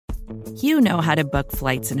You know how to book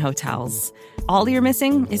flights and hotels. All you're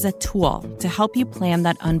missing is a tool to help you plan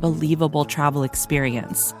that unbelievable travel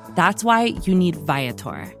experience. That's why you need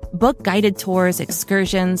Viator. Book guided tours,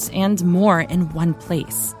 excursions, and more in one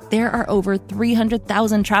place. There are over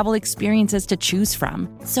 300,000 travel experiences to choose from,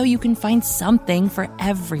 so you can find something for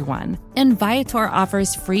everyone. And Viator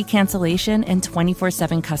offers free cancellation and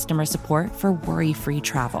 24/7 customer support for worry-free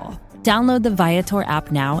travel. Download the Viator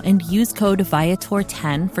app now and use code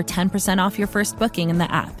Viator10 for 10% off your first booking in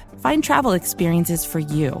the app. Find travel experiences for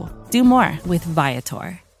you. Do more with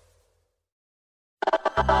Viator.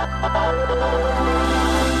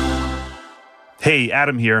 Hey,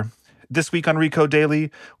 Adam here. This week on Recode Daily,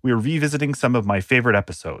 we are revisiting some of my favorite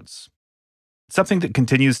episodes. Something that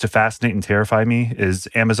continues to fascinate and terrify me is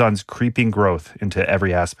Amazon's creeping growth into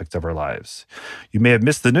every aspect of our lives. You may have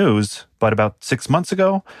missed the news, but about 6 months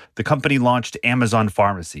ago, the company launched Amazon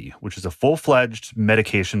Pharmacy, which is a full-fledged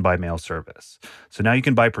medication by mail service. So now you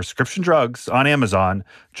can buy prescription drugs on Amazon,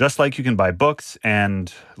 just like you can buy books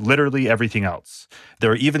and literally everything else.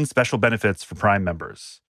 There are even special benefits for Prime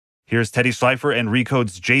members. Here's Teddy Schleifer and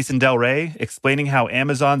Recode's Jason Del Rey explaining how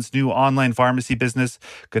Amazon's new online pharmacy business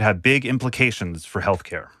could have big implications for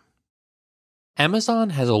healthcare.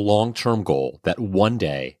 Amazon has a long-term goal that one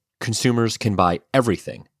day consumers can buy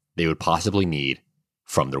everything they would possibly need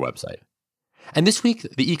from their website. And this week,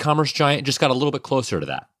 the e-commerce giant just got a little bit closer to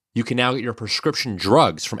that. You can now get your prescription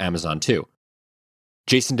drugs from Amazon too.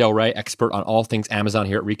 Jason Del Rey, expert on all things Amazon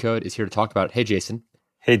here at Recode, is here to talk about it. Hey, Jason.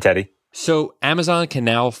 Hey, Teddy. So Amazon can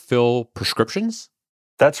now fill prescriptions?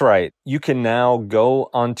 That's right. You can now go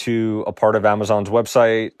onto a part of Amazon's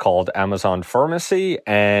website called Amazon Pharmacy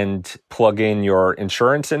and plug in your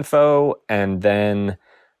insurance info and then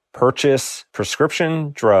purchase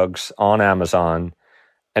prescription drugs on Amazon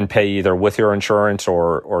and pay either with your insurance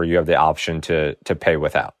or you have the option to pay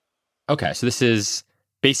without. Okay, so this is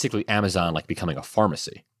basically Amazon like becoming a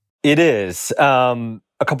pharmacy. It is.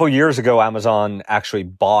 A couple of years ago, Amazon actually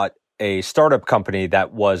bought a startup company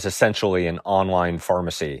that was essentially an online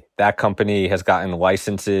pharmacy. That company has gotten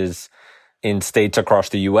licenses in states across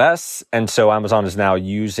the US. And so Amazon is now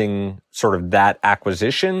using sort of that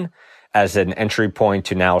acquisition as an entry point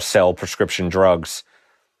to now sell prescription drugs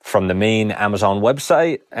from the main Amazon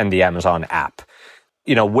website and the Amazon app.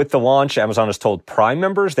 You know, with the launch, Amazon has told Prime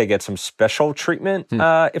members they get some special treatment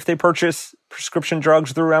if they purchase prescription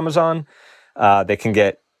drugs through Amazon. They can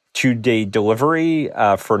get 2-day delivery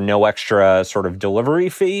for no extra sort of delivery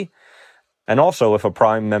fee. And also, if a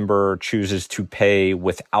Prime member chooses to pay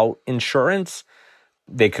without insurance,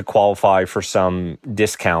 they could qualify for some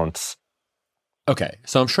discounts. Okay,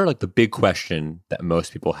 so I'm sure like the big question that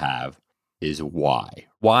most people have is why?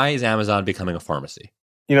 Why is Amazon becoming a pharmacy?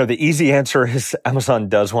 You know, the easy answer is Amazon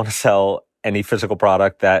does want to sell any physical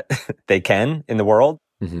product that they can in the world.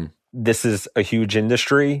 Mm-hmm. This is a huge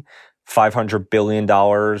industry. $500 billion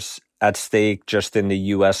at stake just in the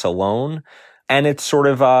US alone. And it's sort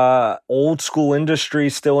of a old school industry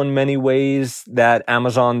still in many ways that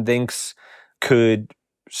Amazon thinks could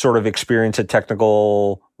sort of experience a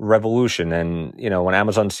technical revolution. And, you know, when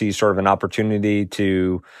Amazon sees sort of an opportunity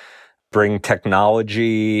to bring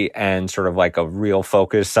technology and sort of like a real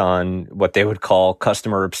focus on what they would call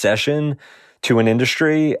customer obsession to an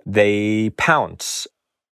industry, they pounce.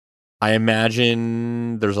 I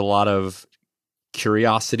imagine there's a lot of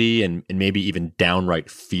curiosity and maybe even downright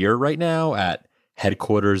fear right now at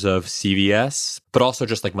headquarters of CVS, but also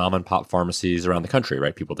just like mom and pop pharmacies around the country,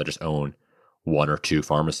 right? People that just own 1 or 2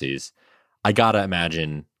 pharmacies. I gotta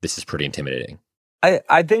imagine this is pretty intimidating.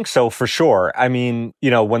 I think so, for sure. I mean,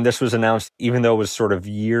 you know, when this was announced, even though it was sort of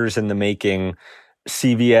years in the making,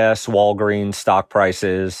 CVS, Walgreens stock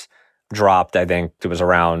prices dropped. I think it was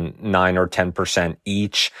around 9 or 10%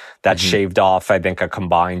 each. That shaved off, I think, a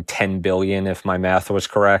combined $10 billion, if my math was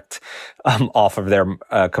correct, off of their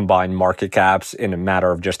combined market caps in a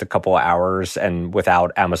matter of just a couple of hours, and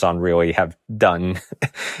without Amazon really have done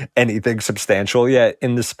anything substantial yet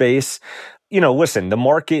in the space. You know, listen, the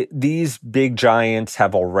market, these big giants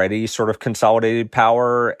have already sort of consolidated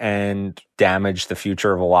power and damaged the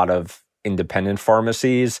future of a lot of independent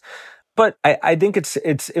pharmacies. But I think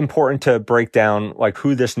it's important to break down like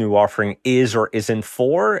who this new offering is or isn't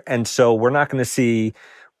for. And so we're not going to see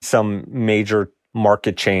some major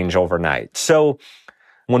market change overnight. So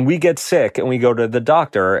when we get sick and we go to the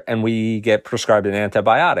doctor and we get prescribed an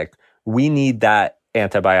antibiotic, we need that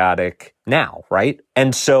antibiotic now, right?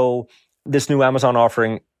 And so this new Amazon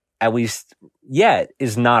offering, at least yet,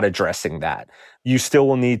 is not addressing that. You still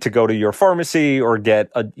will need to go to your pharmacy or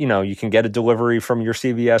you can get a delivery from your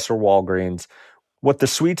CVS or Walgreens. What the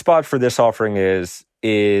sweet spot for this offering is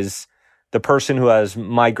the person who has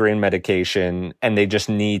migraine medication and they just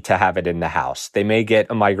need to have it in the house. They may get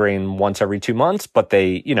a migraine once every 2 months, but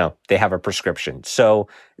they have a prescription. So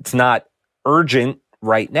it's not urgent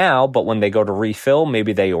right now, but when they go to refill,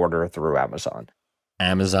 maybe they order through Amazon.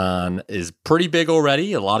 Amazon is pretty big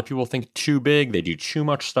already. A lot of people think too big. They do too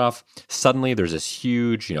much stuff. Suddenly there's this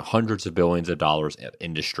huge, hundreds of billions of dollars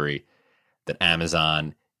industry that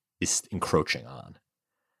Amazon is encroaching on.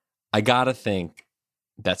 I gotta think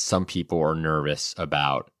that some people are nervous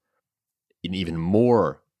about an even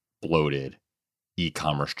more bloated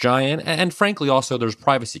e-commerce giant. And frankly, also there's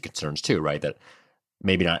privacy concerns too, right? That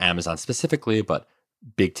maybe not Amazon specifically, but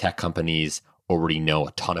big tech companies already know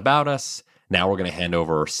a ton about us. Now we're going to hand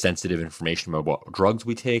over sensitive information about what drugs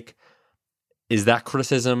we take. Is that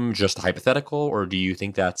criticism just hypothetical, or do you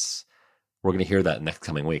think we're going to hear that in the next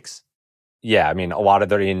coming weeks? Yeah, I mean, a lot of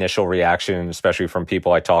the initial reaction, especially from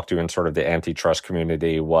people I talked to in sort of the antitrust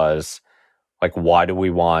community, was like, why do we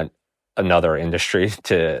want another industry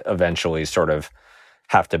to eventually sort of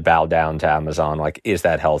have to bow down to Amazon? Like, is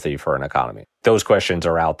that healthy for an economy? Those questions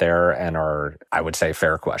are out there and are, I would say,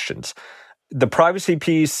 fair questions. The privacy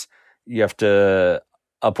piece, you have to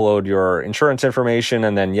upload your insurance information,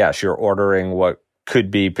 and then, yes, you're ordering what could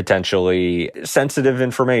be potentially sensitive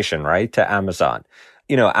information, right, to Amazon.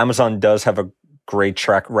 Amazon does have a great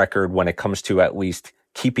track record when it comes to at least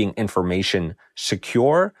keeping information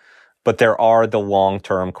secure, but there are the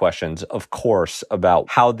long-term questions, of course, about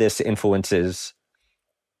how this influences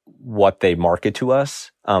what they market to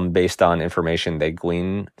us based on information they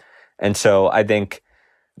glean. And so I think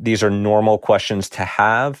these are normal questions to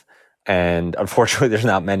have. And unfortunately, there's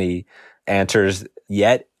not many answers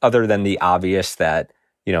yet, other than the obvious that,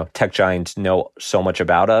 tech giants know so much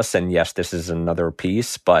about us. And yes, this is another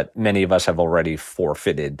piece, but many of us have already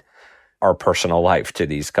forfeited our personal life to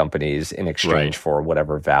these companies in exchange for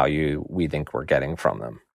whatever value we think we're getting from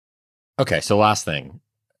them. Okay, so last thing.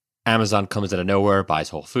 Amazon comes out of nowhere, buys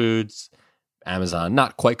Whole Foods. Amazon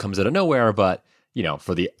not quite comes out of nowhere, but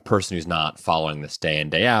for the person who's not following this day in,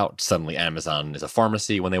 day out, suddenly Amazon is a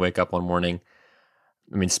pharmacy when they wake up one morning.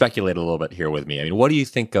 I mean, speculate a little bit here with me. I mean, what do you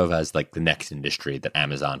think of as like the next industry that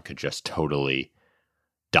Amazon could just totally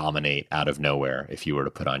dominate out of nowhere if you were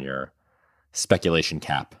to put on your speculation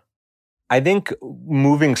cap? I think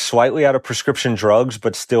moving slightly out of prescription drugs,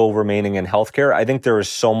 but still remaining in healthcare, I think there is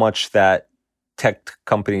so much that tech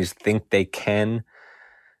companies think they can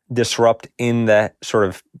disrupt in that sort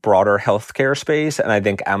of broader healthcare space. And I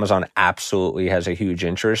think Amazon absolutely has a huge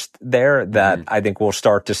interest there that I think we'll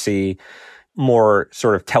start to see more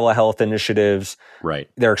sort of telehealth initiatives. Right.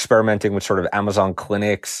 They're experimenting with sort of Amazon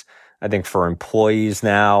clinics, I think, for employees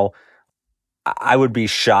now. I would be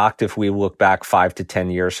shocked if we look back 5 to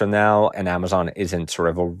 10 years from now and Amazon isn't sort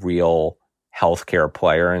of a real healthcare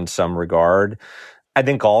player in some regard. I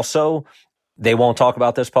think also they won't talk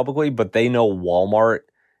about this publicly, but they know Walmart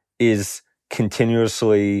is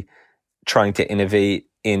continuously trying to innovate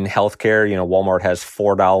in healthcare. Walmart has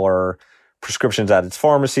 $4 prescriptions at its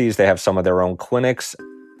pharmacies. They have some of their own clinics.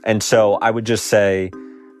 And so I would just say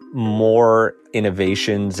more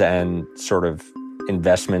innovations and sort of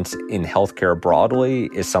investments in healthcare broadly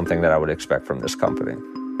is something that I would expect from this company.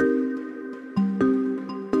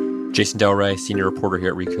 Jason Del Rey, senior reporter here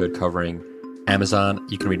at Recode covering Amazon.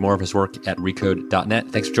 You can read more of his work at recode.net.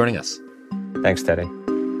 Thanks for joining us. Thanks, Teddy.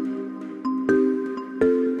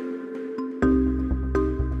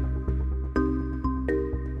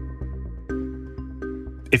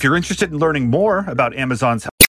 If you're interested in learning more about Amazon's